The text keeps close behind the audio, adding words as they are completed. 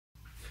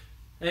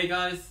Hey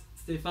guys,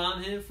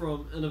 Stefan here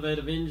from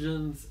Innovative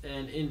Engines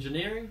and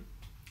Engineering.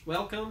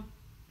 Welcome.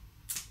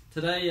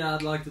 Today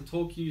I'd like to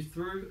talk you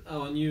through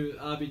our new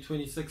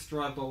RB26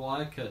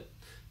 drive-by-wire kit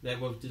that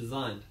we've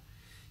designed.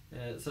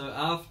 So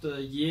after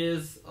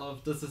years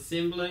of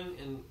disassembling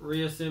and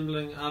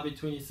reassembling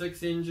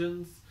RB26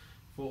 engines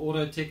for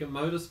Autotech and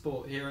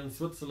Motorsport here in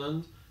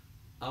Switzerland,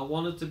 I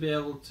wanted to be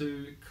able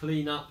to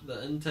clean up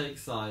the intake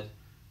side,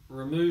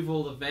 remove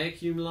all the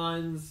vacuum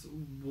lines,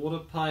 water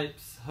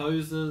pipes,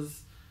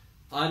 hoses,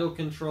 idle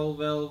control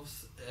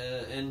valves,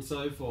 and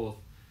so forth.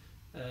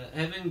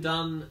 Having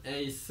done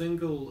a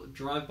single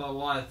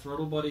drive-by-wire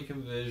throttle body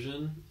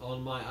conversion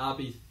on my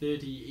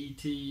RB30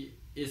 ET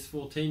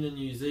S14 in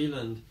New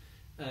Zealand,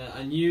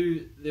 I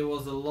knew there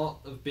was a lot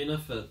of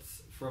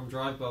benefits from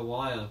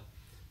drive-by-wire.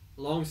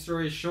 Long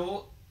story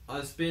short,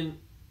 I spent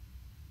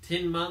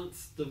 10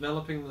 months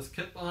developing this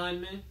kit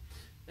behind me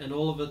and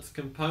all of its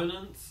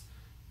components,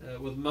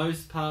 with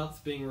most parts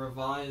being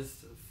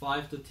revised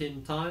 5 to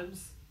 10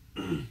 times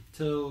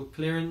till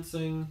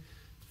clearancing,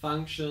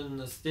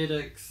 function,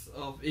 aesthetics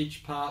of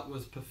each part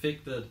was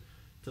perfected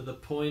to the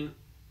point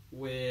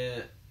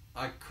where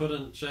I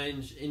couldn't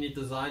change any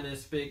design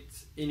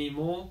aspects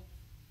anymore,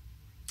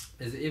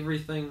 as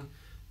everything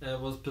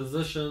was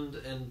positioned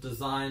and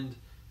designed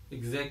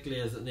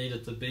exactly as it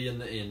needed to be in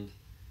the end.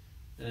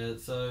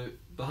 So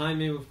behind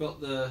me we've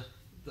got the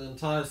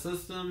entire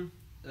system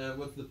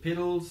with the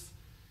pedals,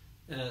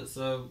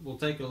 so we'll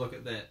take a look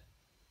at that.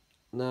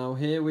 Now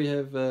here we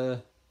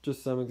have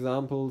just some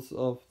examples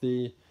of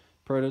the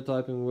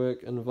prototyping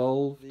work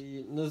involved.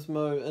 The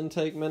Nismo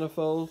intake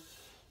manifold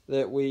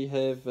that we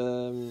have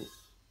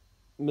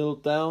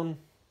milled down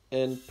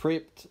and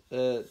prepped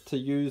to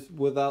use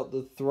without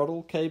the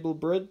throttle cable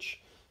bridge,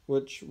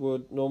 which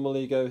would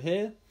normally go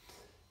here,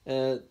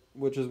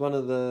 which is one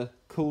of the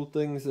cool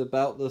things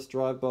about this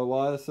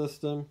drive-by-wire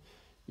system.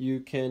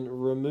 You can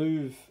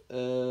remove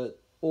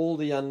all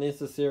the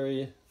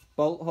unnecessary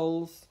bolt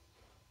holes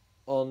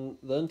on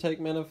the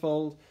intake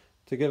manifold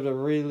to give it a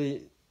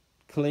really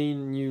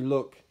clean new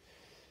look.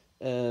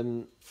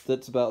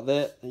 That's about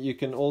that. You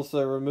can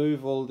also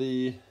remove all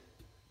the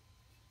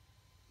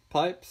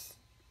pipes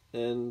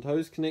and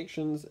hose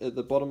connections at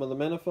the bottom of the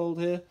manifold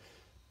here,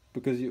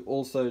 because you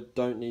also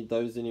don't need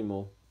those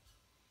anymore.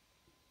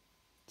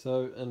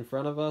 So in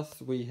front of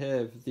us we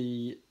have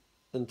the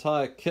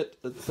entire kit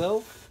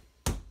itself,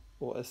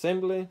 or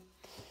assembly,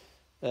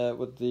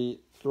 with the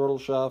throttle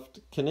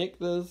shaft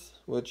connectors,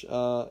 which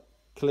are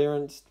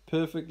clearanced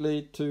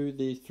perfectly to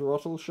the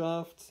throttle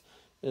shafts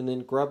and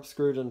then grub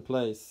screwed in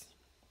place.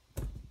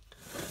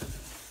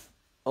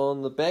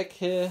 On the back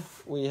here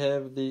we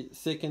have the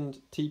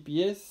second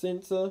TPS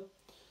sensor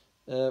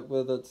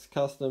with its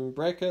custom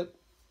bracket,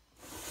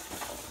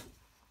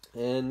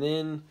 and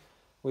then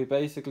we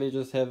basically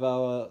just have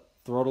our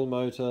throttle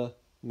motor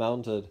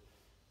mounted.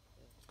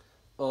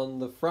 On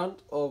the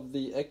front of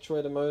the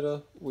actuator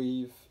motor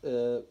we've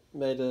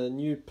made a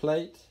new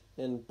plate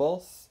and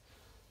boss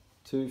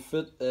to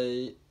fit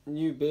a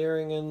new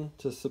bearing in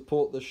to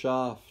support the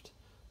shaft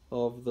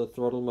of the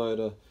throttle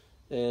motor,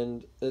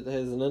 and it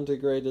has an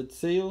integrated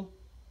seal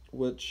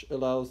which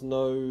allows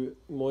no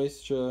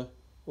moisture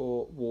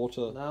or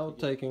water. Now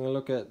taking a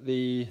look at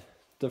the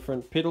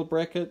different pedal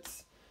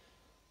brackets,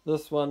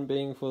 this one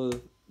being for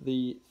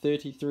the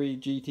 33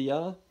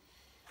 GTR.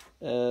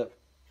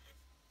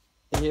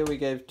 Here we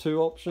gave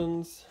two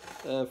options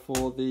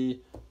for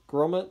the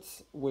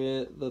grommets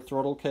where the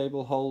throttle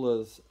cable hole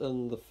is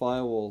in the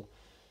firewall.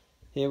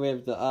 Here we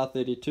have the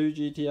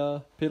R32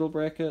 GTR pedal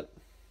bracket.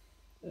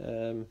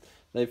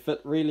 They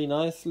fit really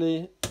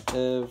nicely,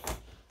 have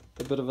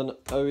a bit of an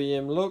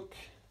OEM look,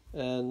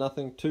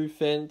 nothing too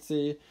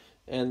fancy,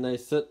 and they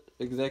sit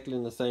exactly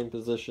in the same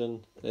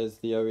position as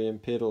the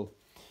OEM pedal.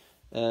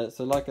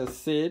 So like I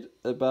said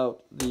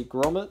about the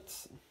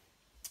grommets,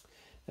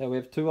 we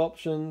have two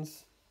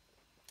options: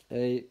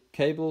 a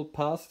cable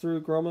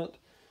pass-through grommet,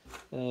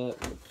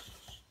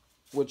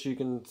 which you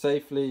can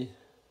safely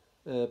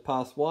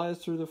pass wires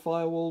through the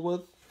firewall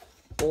with,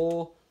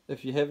 or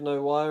if you have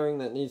no wiring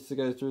that needs to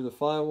go through the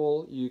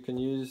firewall, you can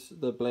use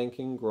the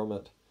blanking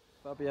grommet.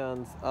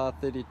 Fabian's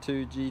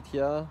R32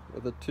 GTR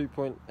with a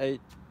 2.8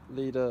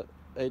 litre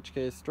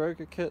HK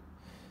stroker kit.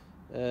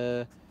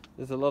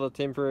 There's a lot of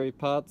temporary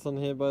parts on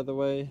here, by the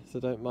way, so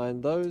don't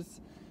mind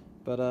those.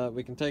 But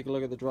we can take a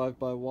look at the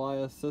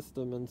drive-by-wire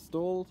system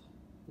installed.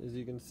 As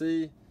you can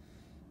see,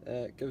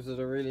 it gives it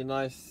a really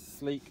nice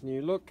sleek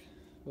new look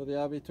for the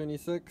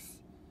RB26.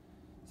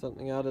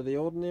 Something out of the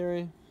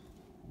ordinary.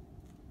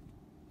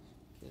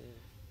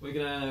 We're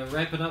going to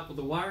wrap it up with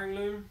the wiring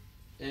loom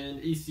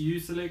and ECU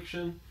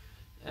selection.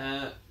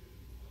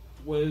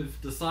 We've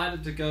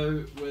decided to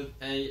go with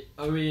a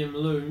OEM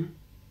loom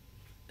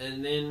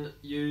and then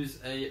use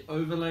a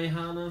overlay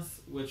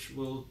harness which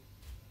will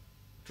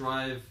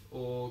drive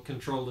or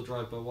control the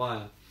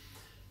drive-by-wire.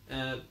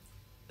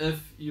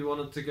 If you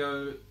wanted to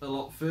go a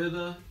lot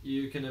further,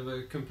 you can have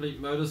a complete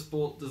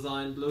motorsport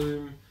designed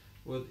loom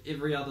with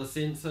every other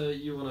sensor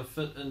you want to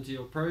fit into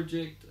your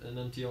project and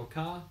into your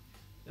car.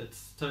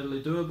 It's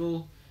totally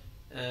doable.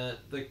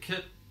 The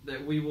kit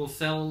that we will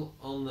sell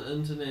on the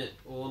internet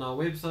or on our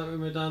website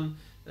when we're done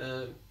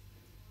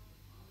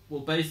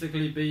will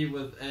basically be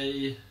with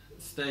a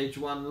stage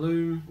 1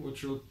 loom,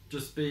 which will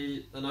just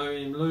be an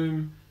OEM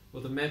loom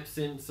with a map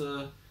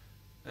sensor,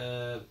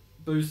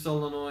 boost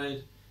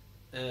solenoid,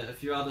 a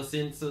few other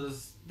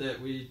sensors that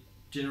we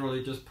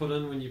generally just put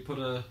in when you put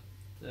a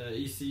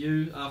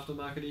ECU,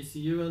 aftermarket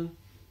ECU in,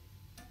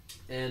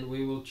 and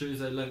we will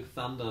choose a Link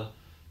Thunder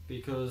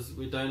because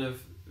we don't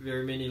have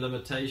very many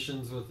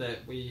limitations with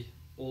that. We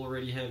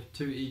already have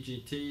 2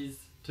 EGTs,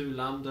 2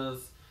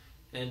 Lamdas,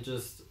 and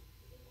just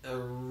a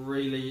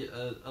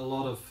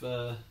lot of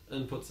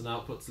inputs and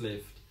outputs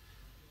left.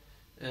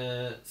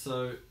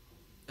 So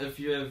if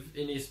you have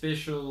any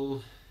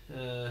special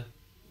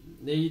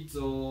needs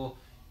or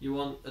you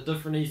want a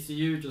different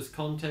ECU, just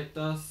contact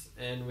us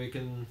and we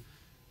can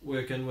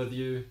work in with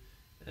you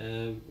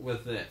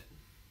with that.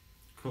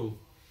 Cool.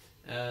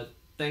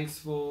 Thanks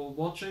for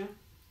watching.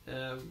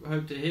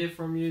 Hope to hear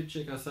from you.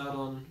 Check us out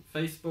on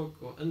Facebook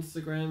or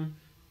Instagram.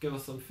 Give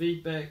us some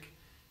feedback.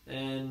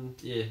 And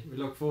yeah, we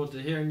look forward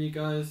to hearing you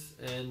guys.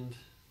 And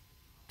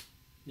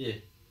yeah,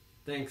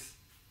 thanks.